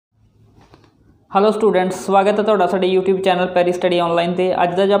Hello students, स्वागत है तुहाडा साडे यूट्यूब चैनल पैरी स्टडी ऑनलाइन ते।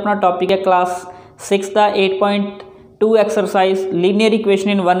 अज दा जो अपना टॉपिक है क्लास 6 का 8.2 exercise linear equation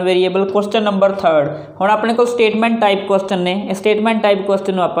in one variable question number 3। हुण अपने को स्टेटमेंट टाइप क्वेश्चन ने, स्टेटमेंट टाइप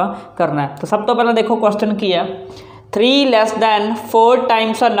क्वेश्चन नूं आपां करना है। तो सब तो पहला देखो क्वेश्चन की है, 3 less than 4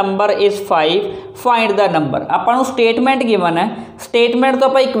 times a number is 5, find the number. आपां नूं स्टेटमेंट गिवन है, स्टेटमेंट तो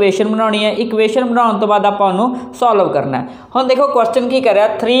आपां इक्वेशन बनानी है, इक्वेशन बनाने तो बाद आपां उहनूं सॉल्व करना है। हुण देखो क्वेश्चन की करिया,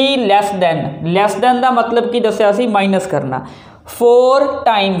 3 less than दा मतलब की दस्सिया सी माइनस करना, 4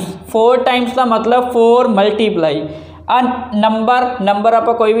 टाइम्स का मतलब 4 मल्टीप्लाई आ नंबर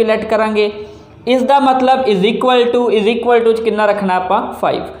आपां कोई भी लेट करांगे, इसका मतलब इज इक्वल टू कितना रखना आपां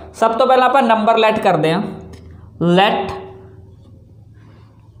 5। सब तो पहला आपां नंबर लेट करते हैं, लेट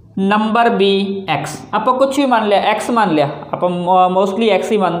नंबर बी एक्स। आप कुछ भी मान लिया, एक्स मान लिया, आप मोस्टली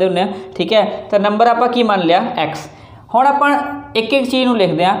एक्स ही मानते होंगे, ठीक है। तो नंबर आप की मान लिया एक्स। हुण आप एक एक चीज़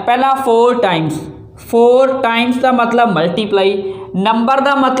लिखते हैं, पहला 4 टाइम्स का मतलब मल्टीप्लाई, नंबर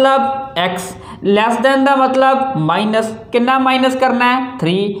का मतलब एक्स, लैस दैन का मतलब माइनस, कितना माइनस करना है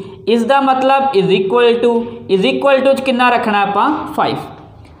 3, इसका मतलब इज इक्वल टू कितना रखना आप 5।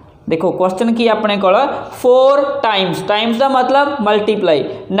 देखो क्वेश्चन की अपने को 4 टाइम्स का मतलब मल्टीप्लाई,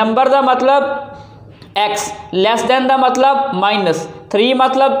 नंबर का मतलब एक्स, लैस दैन का मतलब माइनस, 3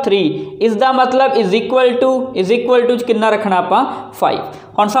 मतलब 3, इसका मतलब इज इक्वल टू कितना रखना आप 5।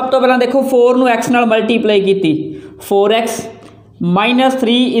 हम सब तो पहले देखो 4 नूं एक्स नाल मल्टीप्लाई की, 4x minus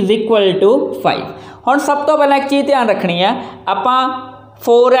 3 is equal to 5। हम सब तो पहले एक चीज़ ध्यान रखनी है, आप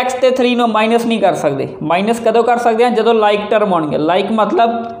 4x ते 3 नूं माइनस नहीं कर सकते। माइनस कदों कर सकते हैं, जो लाइक टर्म होणगे, लाइक मतलब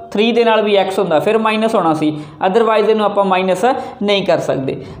 3 दे नाल भी x होंदा फिर माइनस होना सी, अदरवाइज इनू आपां माइनस नहीं कर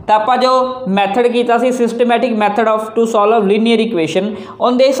सकते। तो आपां जो मैथड कीता सी systematic method of to solve linear equation,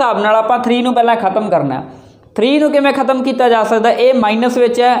 उनके हिसाब नाल आपां 3 नूं पहला खत्म करना है। 3 नूं किवें खत्म किया जा सकता, ये माइनस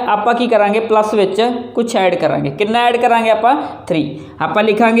विच है, आपां की करांगे प्लस विच कुछ ऐड करांगे। कितना ऐड करांगे आपां 3, आपां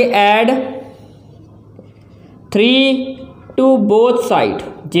लिखांगे ऐड 3 टू बोथ साइड।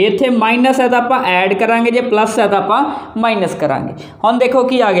 जे इत्थे माइनस है तो आप ऐड करांगे, जे प्लस है तो आप माइनस करांगे। हुण देखो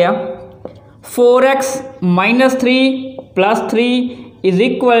की आ गया, 4x minus 3 plus 3 is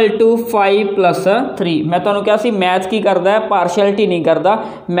equal to 5 plus 3। मैं तुहानूं कहा सी मैथ की करता है, पार्शियलिटी नहीं करता।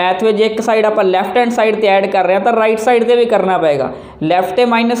 मैथ में एक साइड आप लैफ्ट हैंड साइड पर ऐड कर रहे हैं तो राइट साइड पर भी करना पेगा, लैफ्ट से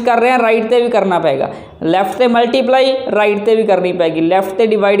माइनस कर रहे हैं राइट से भी करना पेगा, लैफ्ट से मल्टीप्लाई राइट से भी करनी पेगी, लैफ्ट से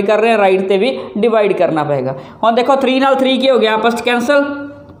डिवाइड कर रहे हैं राइट से भी डिवाइड करना पेगा। हुण देखो 3 नाल 3 की हो गया आपस च कैंसल,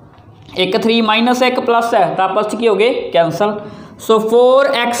 एक 3 माइनस 1 प्लस है तो आपस की हो गए cancel. So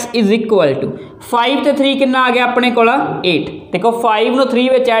 4x is equal to 5 ते 3 कितना आ गया अपने को 8। देखो 5 नूं 3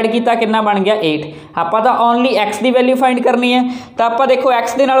 विच ऐड किया कितना बन गया 8। आपां तां ओनली x की वैल्यू फाइंड करनी है, तो आपां देखो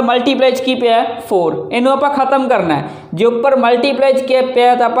x दे नाल मल्टीप्लाई की पिया 4, इनू आपां खत्म करना है। जो ऊपर मल्टीप्लाई के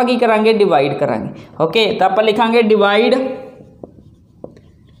पिया तो आपां की करांगे डिवाइड करांगे। ओके, तो आपां लिखांगे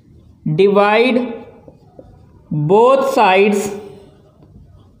divide both sides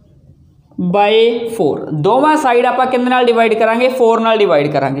by 4। दोवां side आप कितने नाल डिवाइड करांगे 4 नाल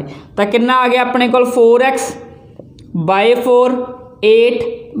डिवाइड करांगे, तो कितना आ गया अपने को 4x बाय 4, 8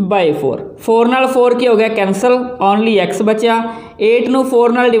 बाय 4। 4 नाल 4 की हो गया कैंसल, ओनली x बचा, 8 नूं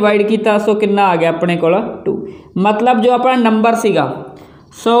 4 नाल डिवाइड किया, सो कितना आ गया अपने को 2। मतलब जो अपना नंबर सीगा,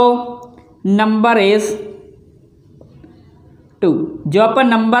 सो नंबर इज 2। जो आप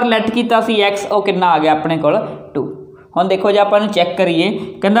नंबर लेट किया सी x, वो कितना आ गया अपने को 2। हम देखो जो अपन चेक करिए,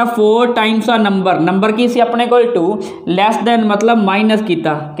 कहता 4 टाइम्स आ नंबर की सी अपने को 2, लैस दैन मतलब माइनस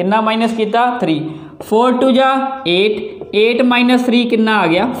किया, कितना माइनस किया 3, 4 2 जा 8 माइनस 3 कितना आ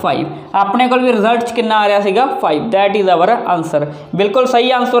गया 5। अपने को भी रिजल्ट कितना आ रहा सीगा 5, दैट इज आवर आंसर। बिल्कुल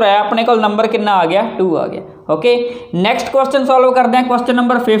सही आंसर है, अपने को नंबर कितना आ गया 2 आ गया। ओके, नेक्स्ट क्वेश्चन सॉल्व करते हैं, क्वेश्चन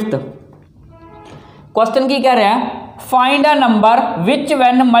नंबर 5। क्वेश्चन की कह रहा है, find a number which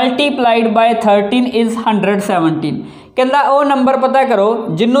when multiplied by 13 is 117। कहता वो नंबर पता करो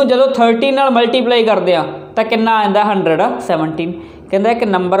जिन्हों जो 13 नाल मल्टीप्लाई करते हैं तो कितना आता 117। कहता एक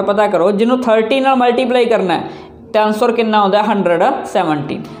नंबर पता करो जिन्हों 13 नाल मल्टीप्लाई करना है तो आंसर कितना आता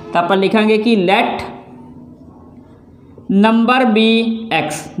 117। तो आप लिखांगे कि let number B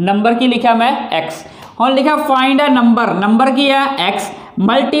x. Number की लिखा मैं एक्स। हम लिखा फाइंड अ नंबर की है एक्स,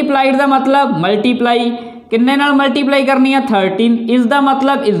 मल्टीप्लाइड का मतलब मल्टीप्लाई, किन्ने नाल मल्टीप्लाई करनी है 13, इसका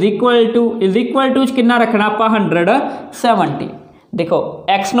मतलब इज इक्वल टू कितना रखना आप 117। देखो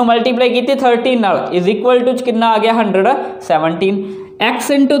x नू मल्टीप्लाई की 13 नाल, इज इक्वल टू कितना आ गया 117,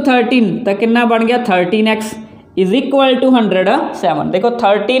 x इंटू 13 तो कितना बन गया 13x इज इक्वल टू 107। देखो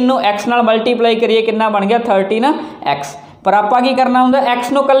 13 नू x नाल मल्टीप्लाई करिए कितना बन गया 13x, पर आपा की करना होंगे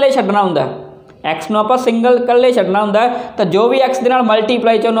x नू कल्ले छड्डना होंगे, एक्स नूं आपां सिंगल कल्ले छड्डना हुंदा है, तो जो भी एक्स दे नाल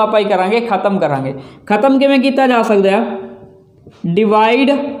मल्टीप्लाई च उहनूं आपां करांगे खत्म करांगे। खत्म किवें कीता जा सकदा है?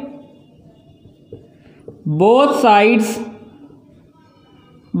 Divide both sides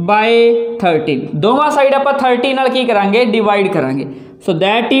by 13, दोवां side आपां 13 नाल की करांगे? डिवाइड करांगे। So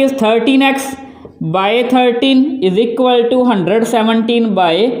that is 13x bye 13 is equal to 117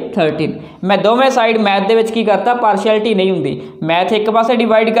 bye 13। मैं दोवें साइड मैथ दे विच की करता, पार्शियलिटी नहीं हुंदी, मैथ एक पासे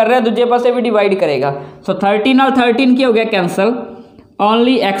डिवाइड कर रहा दूजे पासे भी डिवाइड करेगा। सो 13 नाल 13 की हो गया कैंसल,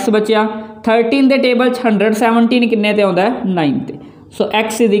 ओनली x बचिया। 13 के टेबल 117 किन्ने ते आउंदा है? 9 ते। सो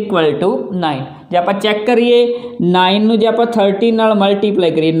x इज इक्वल टू 9। जे आप चैक करिए 9 नूं जे आप 13 नाल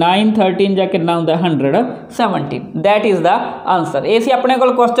मल्टीप्लाई करिए 9 13 जा कितना हुंदा? 117। That is the answer. ये सी अपने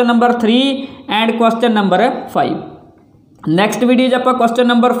कोल question number 3 and question number 5। Next video आप question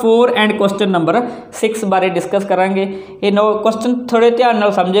number 4 and question number 6 बारे डिस्कस करांगे। ये क्वेश्चन थोड़े ध्यान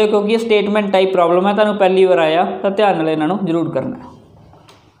नाल समझो क्योंकि स्टेटमेंट टाइप प्रॉब्लम है, तुहानूं पहली बार आया तो ध्यान नाल इन्हां नूं जरूर करना है।